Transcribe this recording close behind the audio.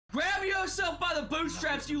yourself by the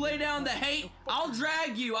bootstraps, you lay down the hate. I'll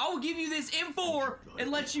drag you. I will give you this M4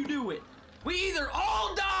 and let you do it. We either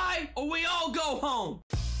all die or we all go home.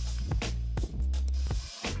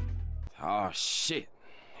 Oh shit,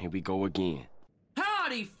 here we go again.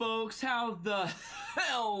 Howdy folks, how the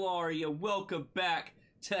hell are you? Welcome back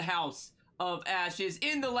to House of Ashes.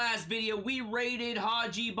 In the last video, we raided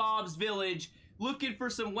Haji Bob's village looking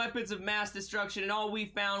for some weapons of mass destruction, and all we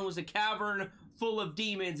found was a cavern full of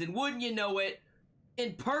demons. And wouldn't you know it,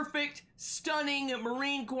 in perfect, stunning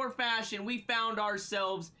Marine Corps fashion, we found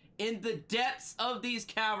ourselves in the depths of these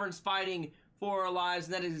caverns fighting for our lives,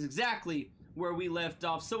 and that is exactly where we left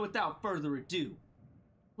off. So without further ado,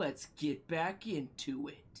 let's get back into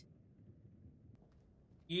it.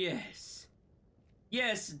 Yes,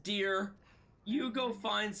 dear, you go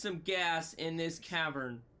find some gas in this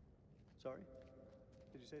cavern. Sorry?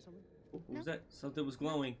 Did you say something? What was that? Something was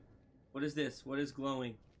glowing. What is this? What is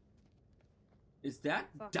glowing? Is that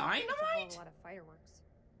dynamite? A lot of fireworks.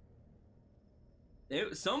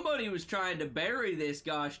 Somebody was trying to bury this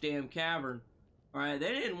gosh damn cavern. Alright, they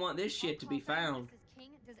didn't want this shit to be found. This is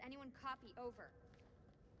King. Does anyone copy? Over.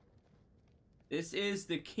 This is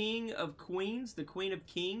the King of Queens, the Queen of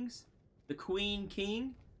Kings, the Queen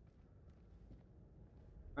King.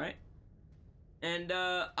 Right? And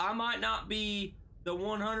I might not be the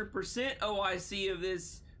 100% OIC of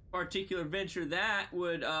this particular venture. That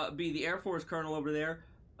would be the Air Force Colonel over there.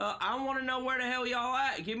 I want to know where the hell y'all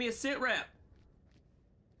at. Give me a sit rep.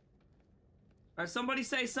 Alright, somebody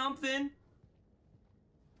say something.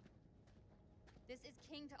 This is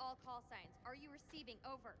King to all call signs. Are you receiving?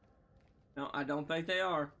 Over. No, I don't think they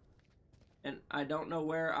are. And I don't know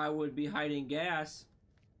where I would be hiding gas.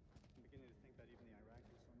 I'm beginning to think that even the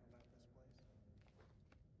Iraqis don't know about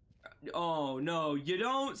this place. Oh, no, you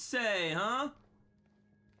don't say, huh?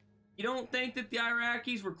 You don't think that the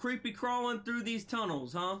Iraqis were creepy crawling through these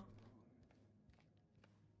tunnels, huh?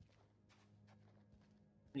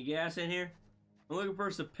 Any gas in here? I'm looking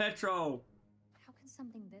for some petrol. How can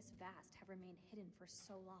something this vast have remained hidden for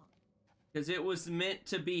so long? Because it was meant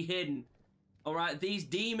to be hidden. Alright, these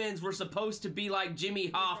demons were supposed to be like Jimmy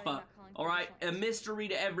Hoffa. Alright, a mystery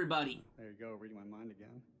to everybody. There you go, reading my mind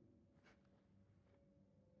again.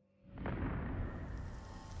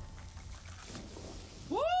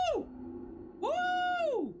 Woo!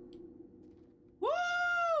 Woo!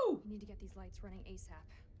 Woo! We need to get these lights running ASAP.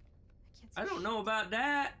 I don't know about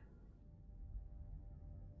that.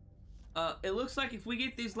 It looks like if we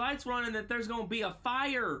get these lights running that there's gonna be a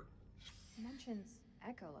fire. It mentions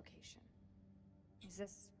echolocation. Is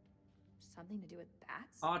this something to do with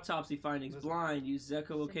bats? Autopsy findings. Blind. Uses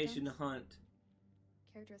echolocation to hunt.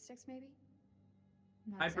 Characteristics, maybe?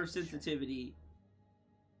 Not exactly Hypersensitivity. Sure.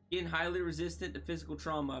 Getting highly resistant to physical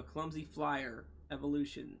trauma. Clumsy flyer.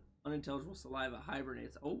 Evolution. Unintelligible saliva.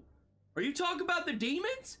 Hibernates. Oh. Are you talking about the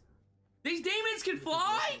demons? These demons can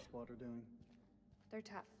fly? What are doing? They're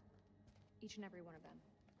tough. Each and every one of them.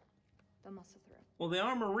 They'll muscle through. Well, they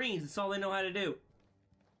are Marines. That's all they know how to do.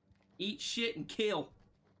 Eat shit and kill.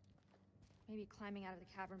 Maybe climbing out of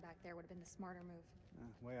the cavern back there would have been the smarter move.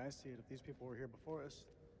 The way I see it, if these people were here before us,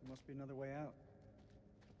 there must be another way out.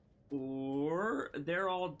 Or they're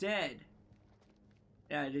all dead.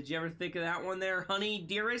 Yeah, did you ever think of that one there, honey,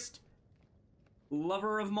 dearest?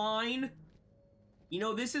 Lover of mine? You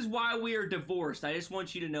know, this is why we are divorced. I just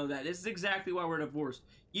want you to know that. This is exactly why we're divorced.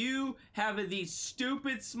 You have these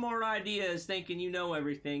stupid smart ideas thinking you know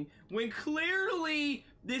everything, when clearly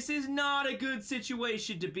this is not a good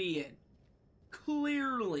situation to be in.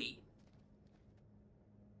 Clearly.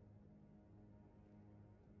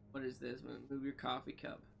 What is this? Move your coffee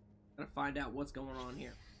cup. Gotta find out what's going on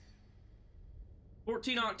here.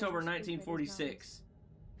 14 October 1946.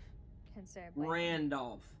 Can't say I blame you.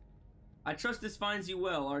 Randolph. I trust this finds you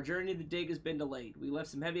well. Our journey to the dig has been delayed. We left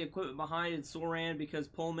some heavy equipment behind in Soran because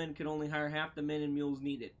Pullman could only hire half the men and mules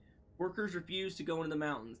needed. Workers refuse to go into the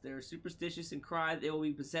mountains. They are superstitious and cry that they will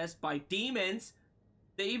be possessed by demons.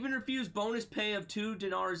 They even refuse bonus pay of 2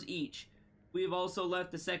 dinars each. We have also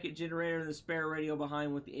left the second generator and the spare radio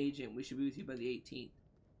behind with the agent. We should be with you by the 18th.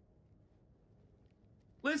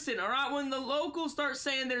 Listen, alright, when the locals start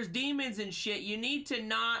saying there's demons and shit, you need to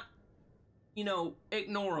not, you know,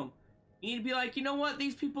 ignore them. You need to be like, you know what?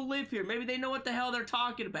 These people live here. Maybe they know what the hell they're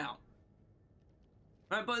talking about.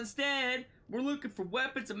 Right, but instead, we're looking for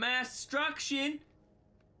weapons of mass destruction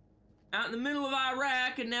out in the middle of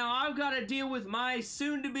Iraq, and now I've got to deal with my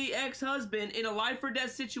soon-to-be ex-husband in a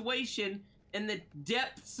life-or-death situation in the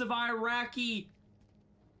depths of Iraqi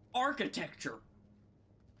architecture.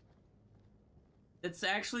 It's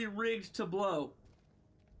actually rigged to blow.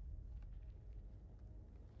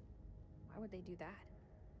 would they do that?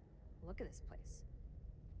 Look at this place.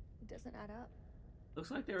 It doesn't add up.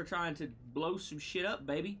 Looks like they were trying to blow some shit up,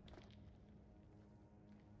 baby.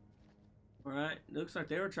 Alright, looks like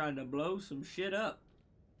they were trying to blow some shit up.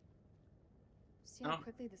 See how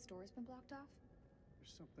quickly this door has been blocked off?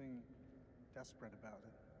 There's something desperate about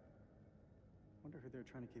it. Wonder who they're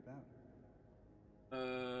trying to keep out.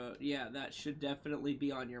 Yeah, that should definitely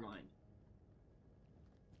be on your mind.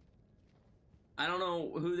 I don't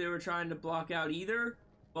know who they were trying to block out either,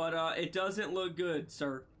 but it doesn't look good,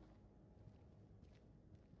 sir.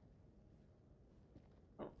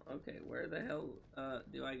 Oh, okay, where the hell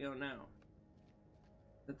do I go now?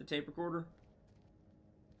 Is that the tape recorder?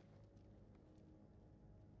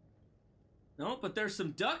 No, but there's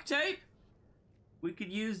some duct tape. We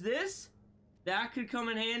could use this. That could come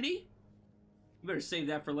in handy. You better save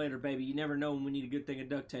that for later, baby. You never know when we need a good thing of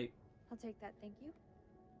duct tape. I'll take that, thank you.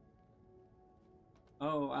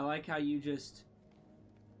 Oh, I like how you just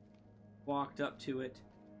walked up to it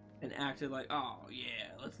and acted like, oh yeah,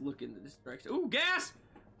 let's look in this direction. Ooh, gas!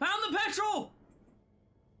 Found the petrol!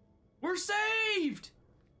 We're saved!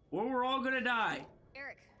 Or we're all gonna die.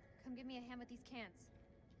 Eric, come give me a hand with these cans.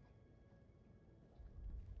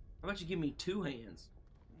 How about you give me 2 hands?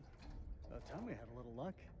 About time we had a little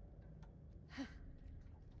luck.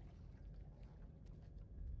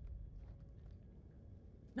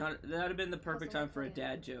 Now, that would have been the perfect time for a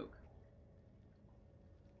dad joke.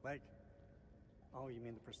 Leg. Oh, you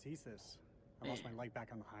mean the prosthesis? I lost my leg back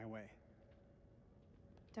on the highway.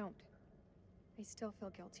 Don't. I still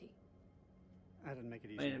feel guilty. I didn't make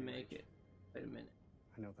it easy. Wait a minute. Wait a minute.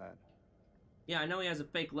 I know that. Yeah, I know he has a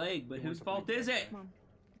fake leg, but whose fault is it? Mom,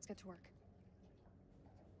 let's get to work.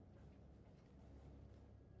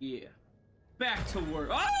 Yeah. Back to work.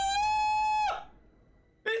 Ah!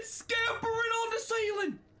 It's scampering on the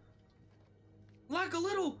ceiling! Like a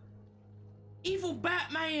little evil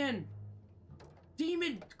Batman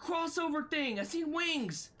demon crossover thing. I seen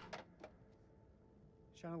wings.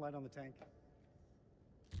 Shine a light on the tank.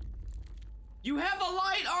 You have a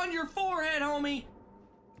light on your forehead, homie.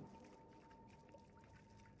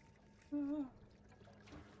 There's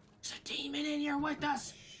a demon in here with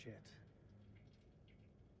us. Shit.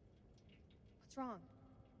 What's wrong?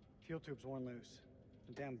 Fuel tube's worn loose.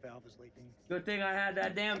 The damn valve is leaking. Good thing I had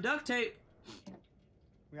that damn duct tape.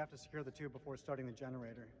 We have to secure the tube before starting the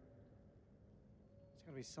generator. There's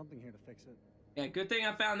gotta be something here to fix it. Yeah, good thing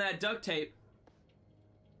I found that duct tape.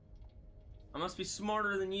 I must be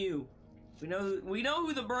smarter than you. We know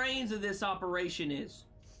who the brains of this operation is.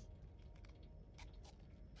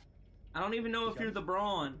 I don't even know if you're the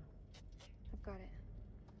brawn. I've got it.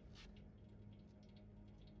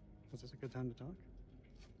 Was this a good time to talk?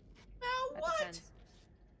 No, That what? depends.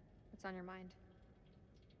 What's on your mind?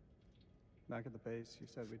 Back at the base, you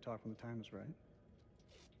said we'd talk when the time was right.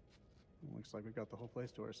 Looks like we got the whole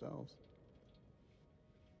place to ourselves.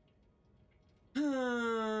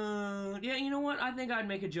 Yeah, you know what? I think I'd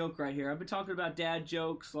make a joke right here. I've been talking about dad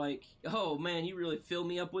jokes like, oh man, you really fill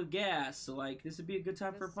me up with gas. So like, this would be a good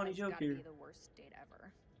time for a funny joke here. This has gotta be the worst date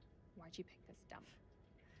ever. Why'd you pick this dump?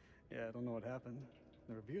 Yeah, I don't know what happened.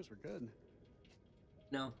 The reviews were good.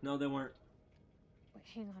 No, they weren't. Wait,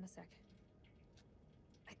 hang on a sec.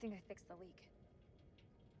 I think I fixed the leak.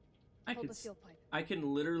 I the fuel pipe. I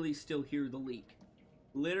can literally still hear the leak.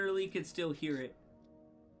 Literally could still hear it.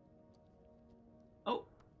 Oh,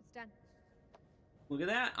 It's done. look at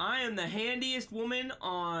that. I am the handiest woman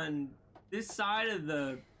on this side of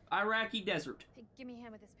the Iraqi desert. Hey, give me a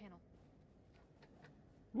hand with this panel.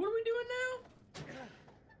 What are we doing now?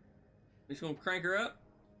 Just gonna crank her up?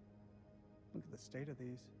 Look at the state of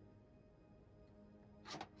these.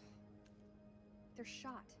 They're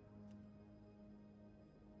shot.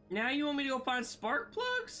 Now you want me to go find spark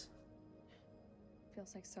plugs?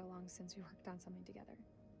 Feels like so long since we worked on something together.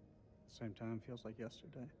 Same time, feels like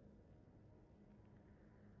yesterday.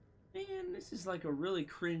 Man, this is like a really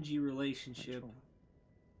cringy relationship. Mitchell,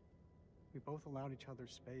 we both allowed each other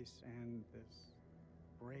space and this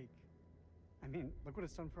break. I mean, look what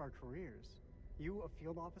it's done for our careers. You, a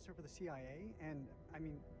field officer for the CIA, and, I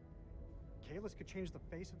mean, Kalis could change the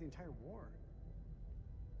face of the entire war.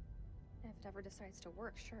 If it ever decides to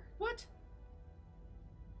work, sure. What?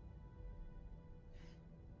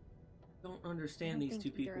 Don't understand these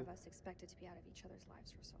two people. Neither of us expected to be out of each other's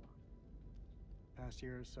lives for so long. Past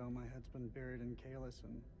year or so, my head's been buried in Kalis,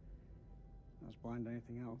 and I was blind to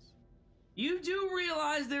anything else. You do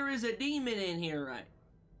realize there is a demon in here, right?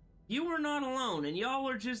 You are not alone, and y'all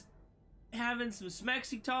are just having some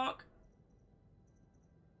smexy talk.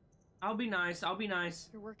 I'll be nice.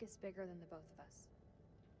 Your work is bigger than the both of us.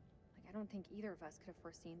 Like I don't think either of us could have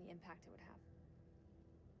foreseen the impact it would have.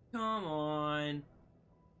 Come on.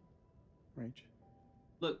 Rach,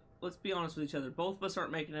 Look, let's be honest with each other. Both of us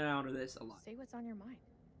aren't making it out of this alive. Say what's on your mind.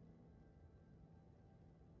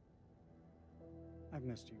 I've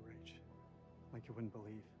missed you, Rach. Like you wouldn't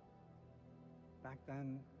believe. Back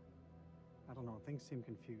then, I don't know, things seemed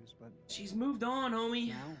confused, but She's moved on, homie.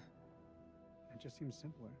 now, it just seems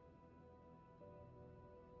simpler.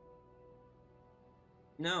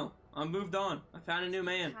 No, I'm moved on. I found a new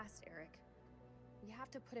man. Past, Eric. We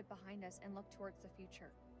have to put it behind us and look towards the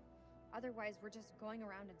future. Otherwise, we're just going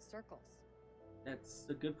around in circles. That's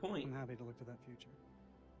a good point. I'm happy to look to that future.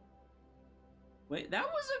 Wait, that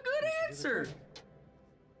was a good answer.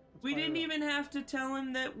 We didn't even have to tell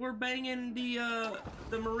him that we're banging the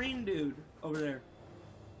Marine dude over there.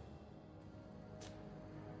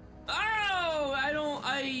 Oh,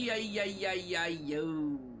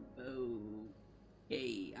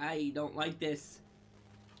 okay, I don't like this.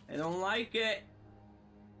 I don't like it.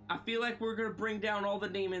 I feel like we're gonna bring down all the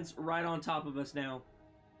demons right on top of us now.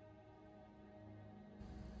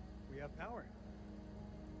 We have power.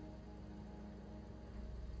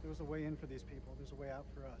 There was a way in for these people. There's a way out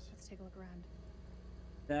for us. Let's take a look around.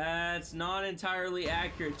 That's not entirely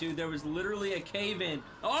accurate, dude. There was literally a cave-in.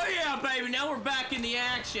 Oh yeah, baby, now we're back in the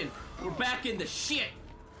action. We're back in the shit.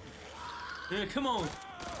 Yeah, come on.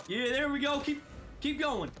 Yeah, there we go. Keep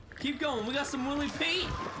going. Keep going. We got some Willie Pete.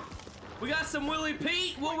 We got some Willie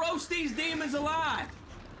Pete. We'll roast these demons alive.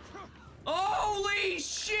 Holy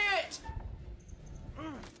shit!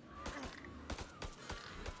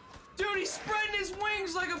 Dude, he's spreading his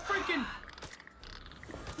wings like a freaking...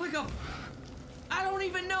 Like a... I don't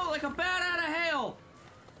even know, like a bat out of hell.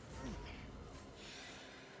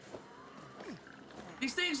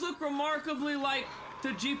 These things look remarkably like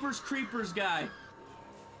the Jeepers Creepers guy.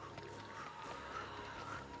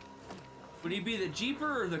 Would he be the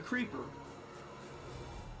Jeeper or the Creeper?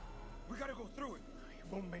 We gotta go through it. You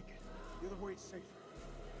won't make it. The other way's safer.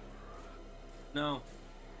 No.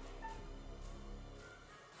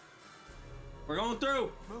 We're going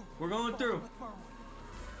through. We're going through.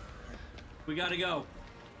 We gotta go.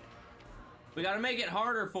 We gotta make it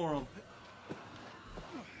harder for him.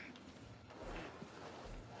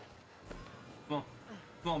 Come on.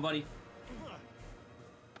 Come on, buddy.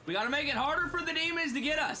 We gotta make it harder for the demons to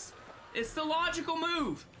get us. It's the logical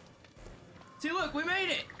move. See, look, we made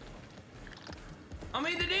it. I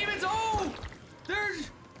mean, the demons,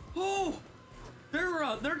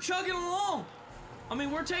 they're chugging along. I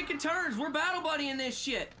mean, we're taking turns. We're battle buddying this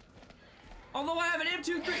shit. Although I have an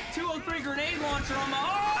M203 grenade launcher on my...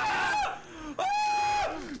 Ah!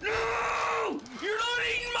 Ah! No! You're not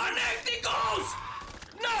eating my necticals!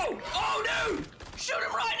 No! Oh, dude! Shoot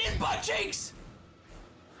him right in his butt cheeks!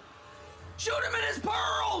 Shoot him in his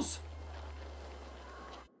pearls!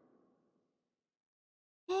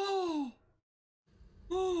 Oh!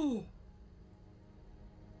 Oh!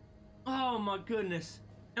 Oh my goodness.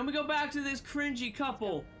 And we go back to this cringy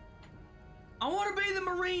couple. I want to be the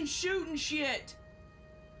Marine shooting shit.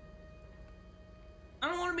 I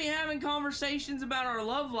don't want to be having conversations about our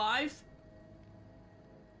love life.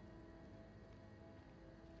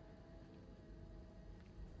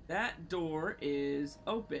 That door is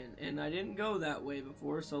open, and I didn't go that way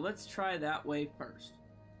before, so let's try that way first.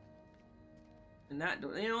 And that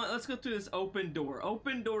door, you know what, let's go through this open door.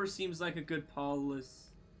 Open door seems like a good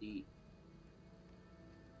policy.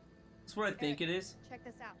 That's what I think it is. Check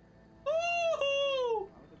this out. Ooh!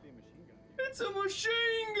 How would it be a machine gun? It's a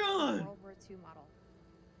machine gun! World War II model.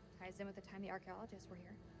 Ties in with the time the archaeologists were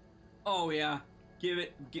here. Oh yeah,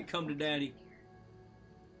 come to daddy.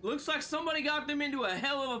 Looks like somebody got them into a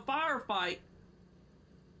hell of a firefight.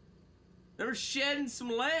 They're shedding some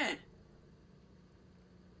lead.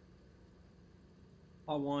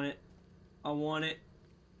 I want it. I want it.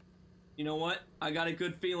 You know what? I got a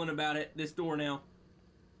good feeling about it. This door now.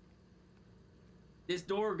 This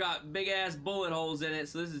door got big ass bullet holes in it,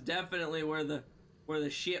 so this is definitely where the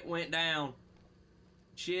shit went down.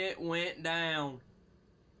 Shit went down.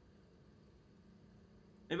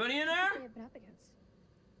 Anybody in there? They have been up against.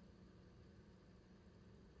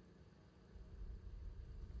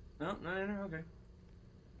 No, not in there. Okay.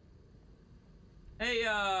 Hey,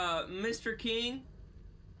 Mr. King.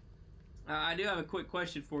 I do have a quick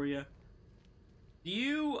question for you. Do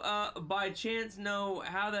you, by chance, know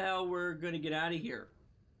how the hell we're gonna get out of here?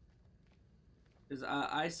 Because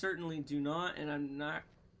I certainly do not, and I'm not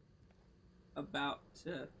about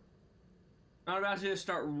to just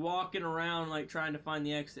start walking around like trying to find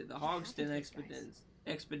the exit. The Hogston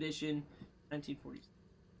Expedition, 1940s.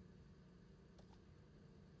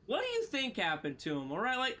 What do you think happened to him? All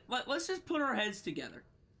right, like let's just put our heads together.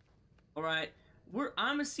 All right,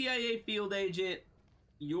 I'm a CIA field agent.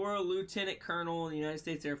 You're a lieutenant colonel in the United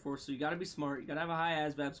States Air Force, so you got to be smart. You got to have a high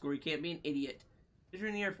ASVAB score. You can't be an idiot because you're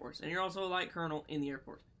in the Air Force, and you're also a light colonel in the Air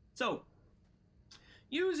Force. So,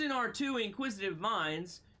 using our two inquisitive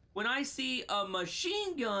minds, when I see a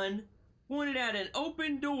machine gun pointed at an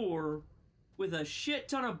open door with a shit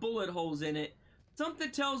ton of bullet holes in it,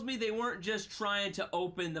 something tells me they weren't just trying to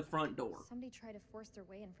open the front door. Somebody tried to force their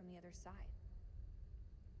way in from the other side.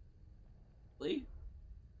 Lee?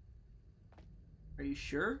 Are you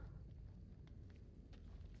sure?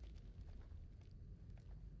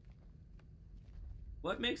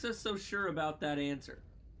 What makes us so sure about that answer?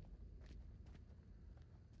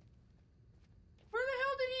 Where the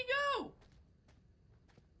hell did he go?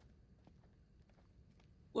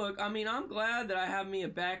 Look, I mean, I'm glad that I have me a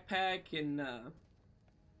backpack and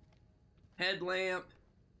headlamp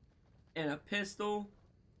and a pistol.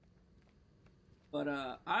 But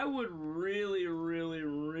I would really, really,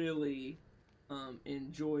 really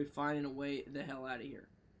enjoy finding a way the hell out of here.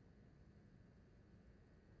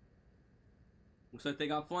 Looks like they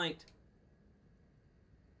got flanked.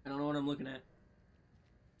 I don't know what I'm looking at.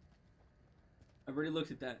 I've already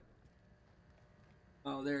looked at that.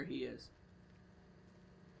 Oh, there he is.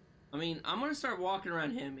 I mean, I'm gonna start walking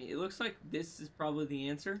around him. It looks like this is probably the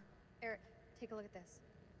answer. Eric, take a look at this.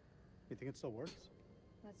 You think it still works?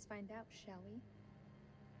 Let's find out, shall we?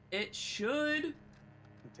 It should.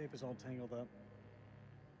 The tape is all tangled up.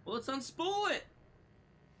 Well, let's unspool it.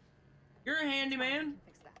 You're a handyman.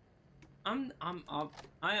 Fix that.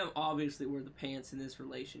 I am obviously wear the pants in this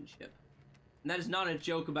relationship, and that is not a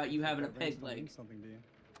joke about you having a peg leg. Something to you.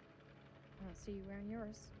 I don't see you wearing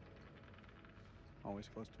yours. Always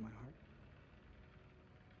close to my heart.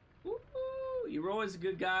 Woo-hoo, you were always a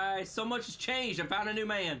good guy. So much has changed. I found a new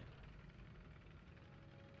man.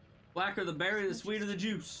 Blacker the berry, the sweeter the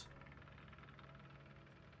juice.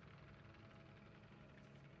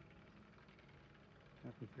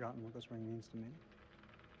 Have you forgotten what this ring means to me?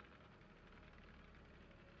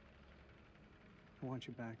 I want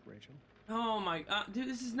you back, Rachel. Oh my god, dude,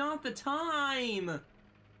 this is not the time.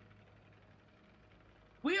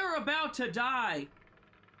 We are about to die.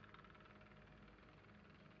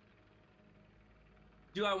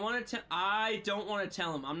 Do I want to I don't want to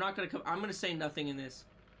tell him. I'm not going to come. I'm going to say nothing in this.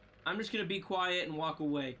 I'm just going to be quiet and walk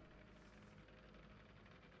away.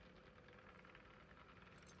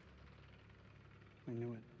 I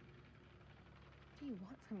knew it. What do you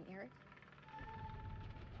want from me, Eric?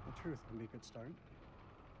 The truth would be a good start.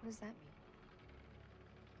 What does that mean?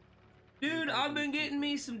 Dude, I've been getting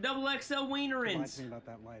me some double XL You lied wienerins. to me about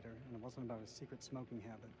that lighter, and it wasn't about a secret smoking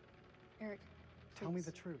habit. Eric, Tell me please.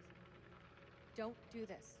 the truth. Don't do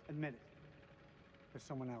this. Admit it. There's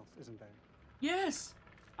someone else, isn't there? Yes,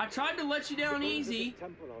 I tried to let you down easy. The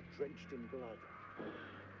temple are drenched in blood.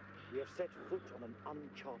 We have set foot on an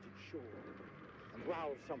uncharted shore and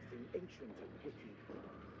roused something ancient and wicked.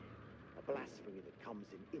 A blasphemy that comes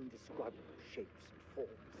in indescribable shapes and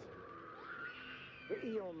forms. For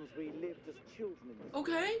eons we lived as children in this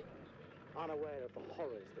Okay. world, unaware of the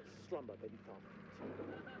horrors that slumber beneath our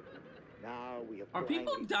feet. Now we have Are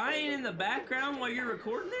people blindly dying in the followed background while you're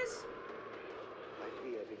recording this? I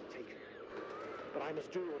fear being taken, but I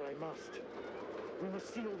must do what I must. We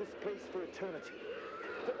must seal this place for eternity,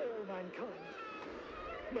 for all mankind.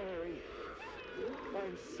 Mary,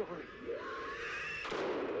 I'm sorry.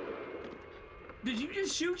 Did you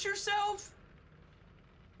just shoot yourself?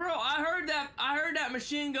 Bro, I heard that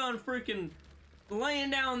machine gun freaking laying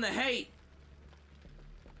down the hate.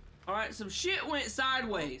 Alright, some shit went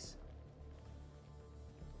sideways.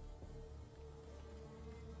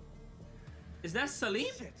 Is that Salim?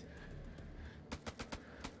 Shit.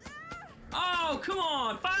 Oh, come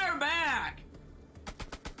on, fire back!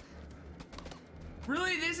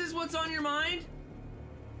 Really, this is what's on your mind?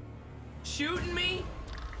 Shooting me?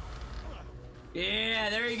 Yeah,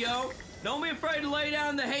 there you go. Don't be afraid to lay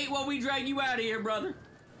down the hate while we drag you out of here, brother.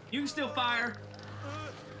 You can still fire.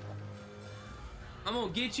 I'm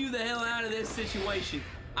gonna get you the hell out of this situation.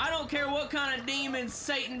 I don't care what kind of demons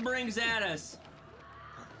Satan brings at us.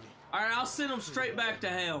 Alright, I'll send them straight back to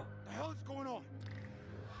hell. The hell is going on?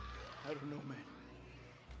 I don't know, man.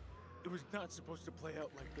 It was not supposed to play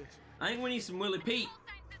out like this. I think we need some Willie Pete. Call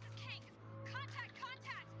signs, this is King. Contact,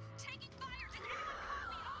 contact. Taking fire. Does anyone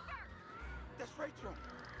call me over? That's Rachel.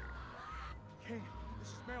 King, this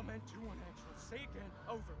is Mailman 2-1 actual. Say again,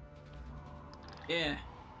 over. Yeah.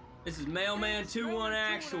 This is Mailman 2-1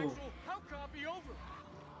 actual. How copy over?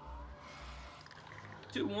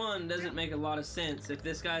 2-1 doesn't make a lot of sense if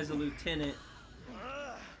this guy's a lieutenant.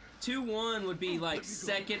 2-1 would be like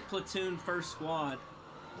second platoon, first squad.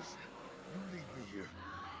 Listen, you leave me here.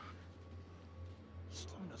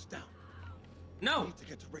 Slowing us down. No. We need to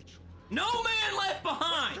get to Rachel. No man left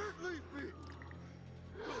behind. Don't leave me.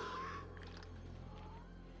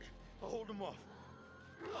 I'll hold him off.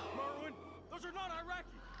 Marwin, those are not Iraqi.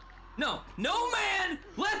 No. No man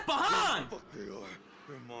left behind. Fuck they are.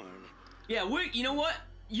 They're mine. Yeah, you know what?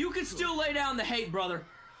 You can still lay down the hate, brother.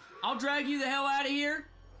 I'll drag you the hell out of here.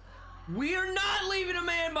 We are not leaving a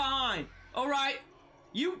man behind. All right,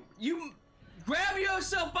 you grab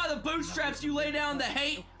yourself by the bootstraps. You lay down the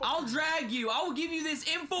hate. I'll drag you. I will give you this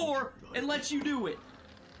M4 and let you do it.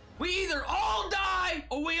 We either all die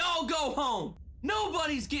or we all go home.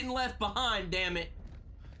 Nobody's getting left behind. Damn it.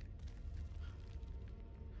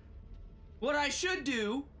 What I should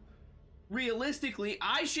do, realistically,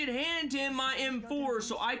 I should hand him my M4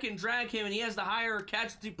 so I can drag him, and he has the higher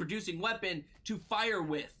casualty producing weapon to fire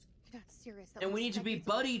with. You're not serious. And we need to be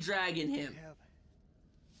buddy dragging him.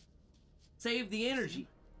 Save the energy.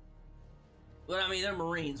 But I mean, they're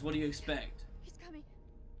Marines. What do you expect? He's coming.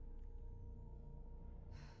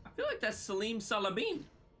 I feel like that's Salim Salabin.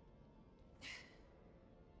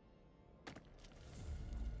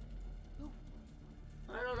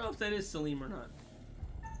 I don't know if that is Salim or not.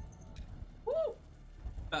 Woo!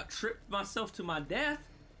 About tripped myself to my death.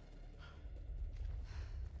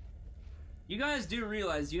 You guys do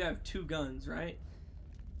realize you have 2 guns, right?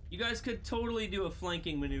 You guys could totally do a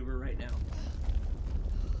flanking maneuver right now.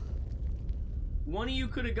 One of you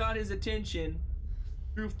could have got his attention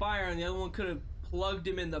through fire, and the other one could have plugged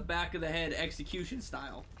him in the back of the head execution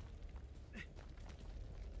style.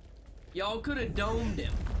 Y'all could have domed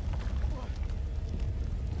him.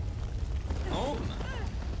 Oh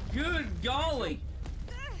my good golly.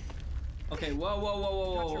 Okay,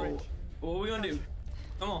 whoa. What are we gonna do?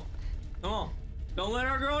 Come on. Come on. Don't let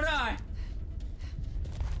our girl die.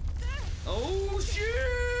 Oh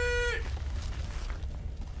shit!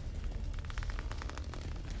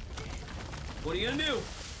 What are you gonna do?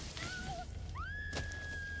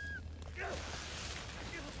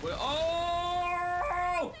 Well,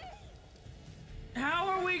 oh! How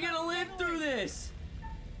are we gonna live through this?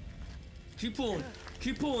 Keep pulling.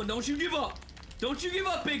 Keep pulling. Don't you give up. Don't you give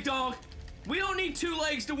up, big dog. We don't need 2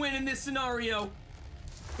 legs to win in this scenario.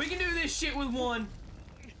 We can do this shit with 1.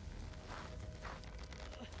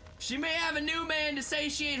 She may have a new man to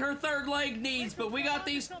satiate her 3rd leg needs, but we got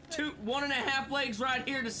these 1.5 legs right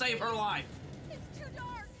here to save her life. It's too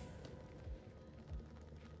dark.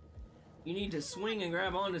 You need to swing and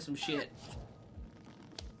grab onto some shit.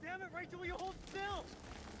 Damn it, Rachel, will you hold still?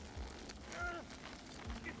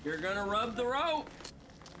 You're gonna rub the rope.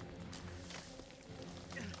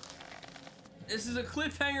 This is a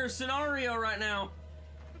cliffhanger scenario right now.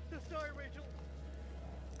 I'm so sorry, Rachel.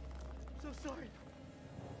 I'm so sorry.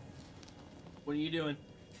 What are you doing?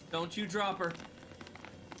 Don't you drop her.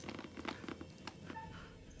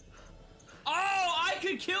 Oh, I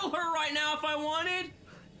could kill her right now if I wanted.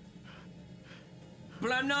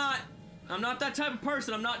 But I'm not. I'm not that type of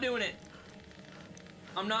person. I'm not doing it.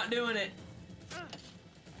 I'm not doing it.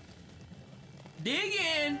 Dig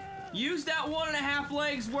in. Use that 1.5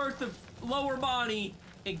 legs worth of lower body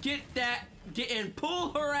and and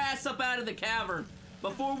pull her ass up out of the cavern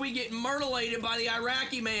before we get mutilated by the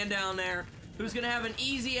Iraqi man down there who's gonna have an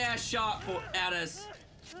easy ass shot at us.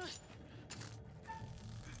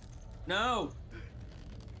 No.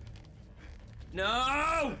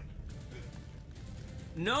 No.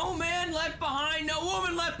 No man left behind, no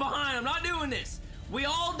woman left behind. I'm not doing this. We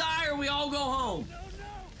all die or we all go home.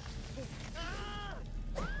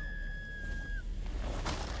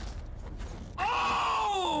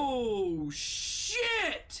 Oh,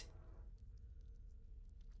 shit!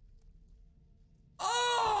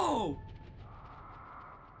 Oh!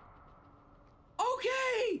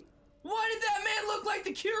 Okay! Why did that man look like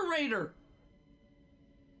the curator?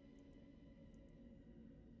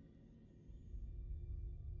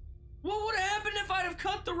 What would have happened if I'd have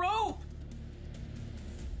cut the rope?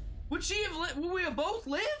 Would we have both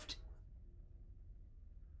lived?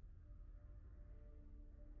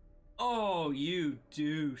 Oh, you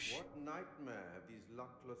douche. What nightmare have these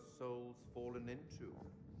luckless souls fallen into?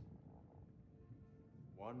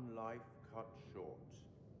 One life cut short.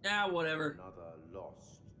 Ah, whatever. Another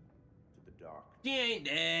lost to the dark. She ain't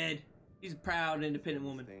dead. She's a proud, independent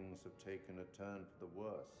woman. Things have taken a turn for the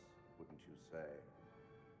worse, wouldn't you say?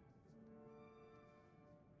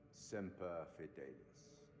 Semper Fidelis.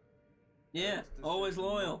 Yeah, His always decision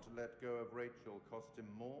loyal. not to let go of Rachel cost him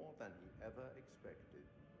more than he ever expected.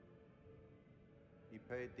 He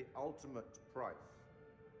paid the ultimate price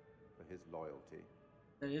for his loyalty.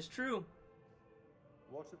 That is true.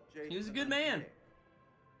 What of Jason He was a good and man. Nick?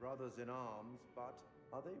 Brothers in arms, but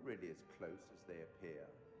are they really as close as they appear?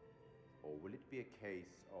 Or will it be a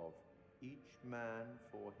case of each man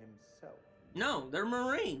for himself? No, they're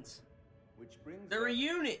Marines. Which brings They're a us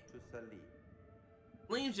unit. to Salim.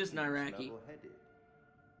 Salim's just an He's Iraqi. level-headed,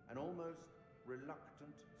 an almost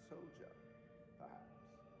reluctant soldier, perhaps.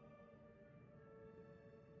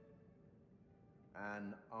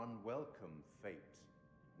 An unwelcome fate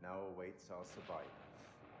now awaits our survivors,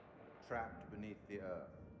 trapped beneath the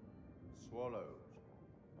earth, swallowed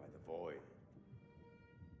by the void.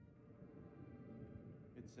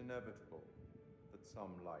 It's inevitable that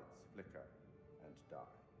some lights flicker and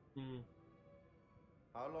die.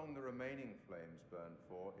 How long the remaining flames burn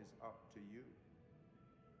for is up to you.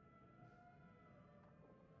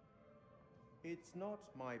 It's not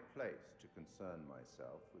my place to concern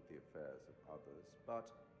myself with the affairs of others, but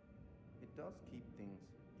it does keep things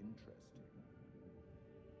interesting.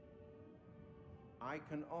 I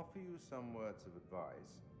can offer you some words of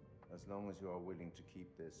advice, as long as you are willing to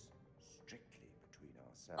keep this strictly between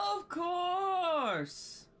ourselves. Of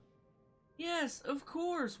course! Yes, of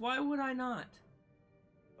course. Why would I not?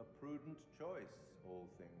 A prudent choice, all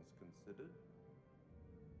things considered.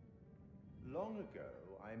 Long ago,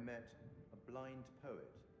 I met a blind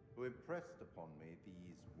poet who impressed upon me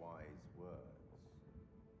these wise words.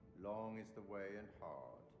 Long is the way and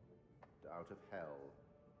hard, and out of hell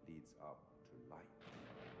leads up to light.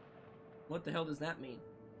 What the hell does that mean?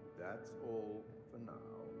 That's all for now.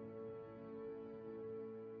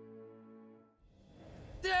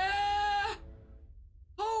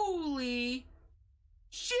 Holy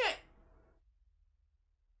shit!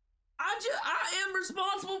 I am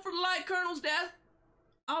responsible for the Light Colonel's death.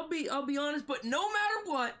 I'll be honest, but no matter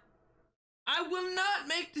what, I will not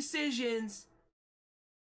make decisions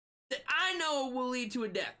that I know will lead to a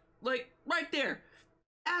death. Like, right there.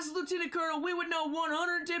 As a Lieutenant Colonel, we would know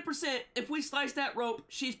 110% if we slice that rope,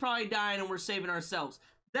 she's probably dying and we're saving ourselves.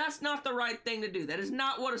 That's not the right thing to do. That is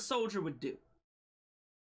not what a soldier would do.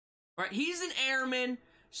 Right? He's an airman.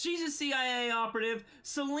 She's a CIA operative.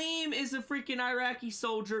 Salim is a freaking Iraqi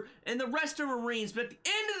soldier. And the rest are Marines. But at the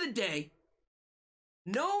end of the day,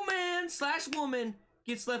 no man / woman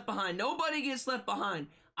gets left behind. Nobody gets left behind.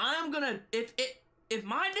 I'm gonna, if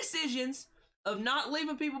my decisions of not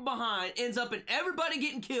leaving people behind ends up in everybody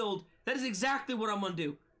getting killed, that is exactly what I'm gonna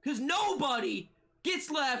do. Because nobody gets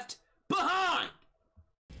left behind.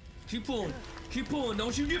 Keep pulling,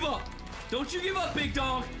 don't you give up. Don't you give up, big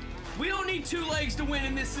dog. We don't need 2 legs to win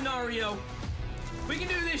in this scenario. We can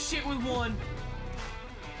do this shit with 1.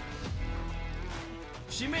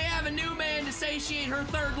 She may have a new man to satiate her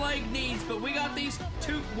 3rd leg needs, but we got these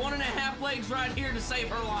 1.5 legs right here to save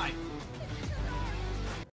her life.